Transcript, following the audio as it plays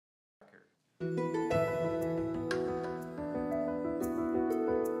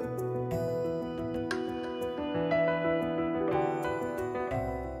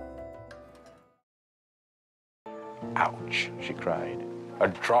Ouch, she cried. A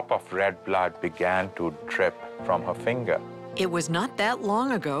drop of red blood began to drip from her finger. It was not that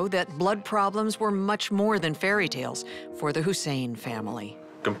long ago that blood problems were much more than fairy tales for the Hussein family.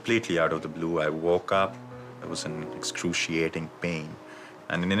 Completely out of the blue, I woke up. I was in excruciating pain.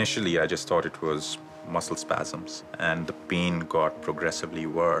 And initially, I just thought it was muscle spasms, and the pain got progressively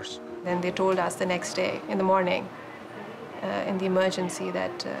worse. Then they told us the next day in the morning in the emergency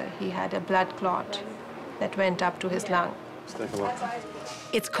that he had a blood clot that went up to his lung. Let's take a look.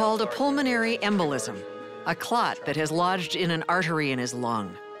 It's called a pulmonary embolism, a clot that has lodged in an artery in his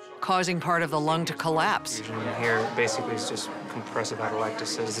lung, causing part of the lung to collapse. Here, basically, it's just compressive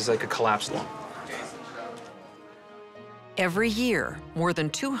atelectasis. This is like a collapsed lung. Every year, more than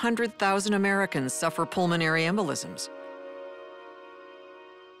 200,000 Americans suffer pulmonary embolisms.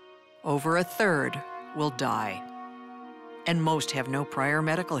 Over a third will die, and most have no prior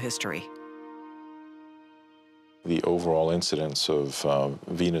medical history. The overall incidence of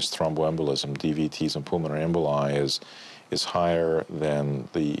venous thromboembolism, DVTs, and pulmonary emboli is higher than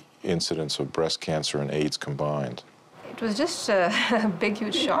the incidence of breast cancer and AIDS combined. It was just a big,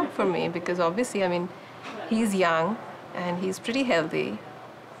 huge shock for me because obviously, I mean, he's young and he's pretty healthy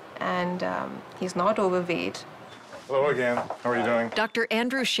and he's not overweight. Hello again. How are you doing? Dr.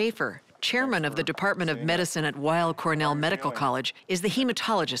 Andrew Schaefer, chairman of the Department of Medicine at Weill Cornell Medical College, is the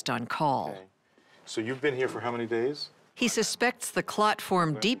hematologist on call. So you've been here for how many days? He suspects the clot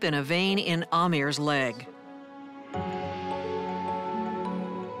formed deep in a vein in Amir's leg.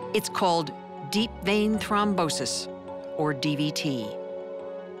 It's called deep vein thrombosis, or DVT.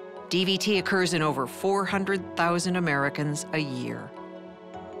 DVT occurs in over 400,000 Americans a year.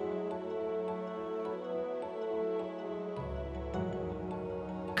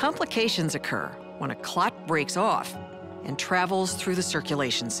 Complications occur when a clot breaks off and travels through the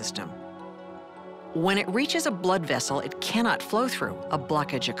circulation system. When it reaches a blood vessel it cannot flow through, a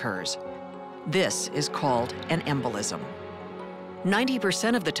blockage occurs. This is called an embolism.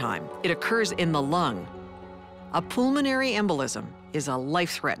 90% of the time, it occurs in the lung. A pulmonary embolism is a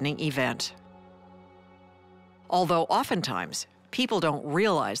life-threatening event. Although oftentimes, people don't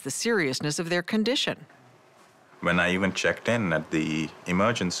realize the seriousness of their condition. When I even checked in at the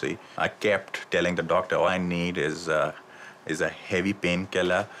emergency, I kept telling the doctor, all I need is a heavy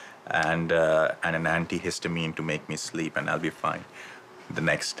painkiller and an antihistamine to make me sleep, and I'll be fine the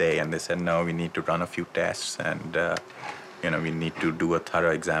next day. And they said, no, we need to run a few tests, and we need to do a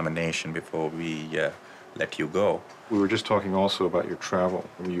thorough examination before we let you go. We were just talking also about your travel.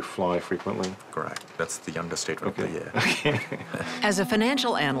 You fly frequently? Correct. That's the understatement of the year. Okay. As a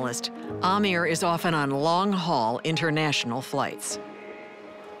financial analyst, Amir is often on long-haul international flights.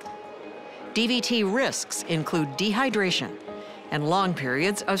 DVT risks include dehydration and long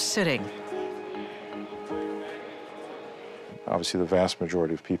periods of sitting. Obviously, the vast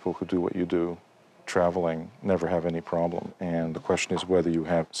majority of people who do what you do, traveling, never have any problem. And the question is whether you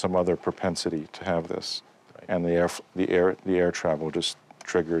have some other propensity to have this. Right. And the air travel just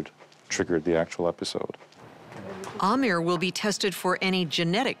triggered the actual episode. Amir will be tested for any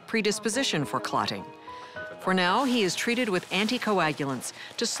genetic predisposition for clotting. For now, he is treated with anticoagulants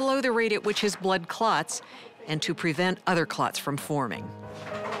to slow the rate at which his blood clots and to prevent other clots from forming.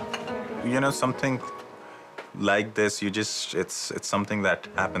 Something like this, it's something that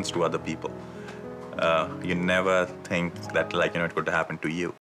happens to other people. You never think that, it could happen to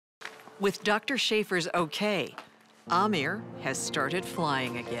you. With Dr. Schaefer's okay, Amir has started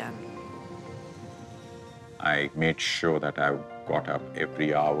flying again. I made sure that I got up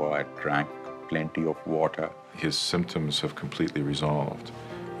every hour. I drank plenty of water. His symptoms have completely resolved.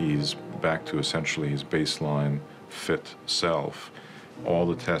 He's back to essentially his baseline fit self. All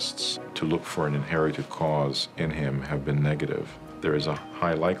the tests to look for an inherited cause in him have been negative. There is a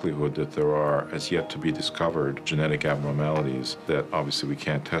high likelihood that there are, as yet to be discovered, genetic abnormalities that obviously we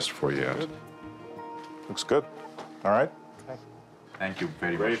can't test for yet. Good. Looks good. All right? Thank you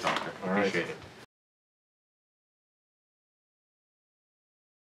very much, doctor. Appreciate it.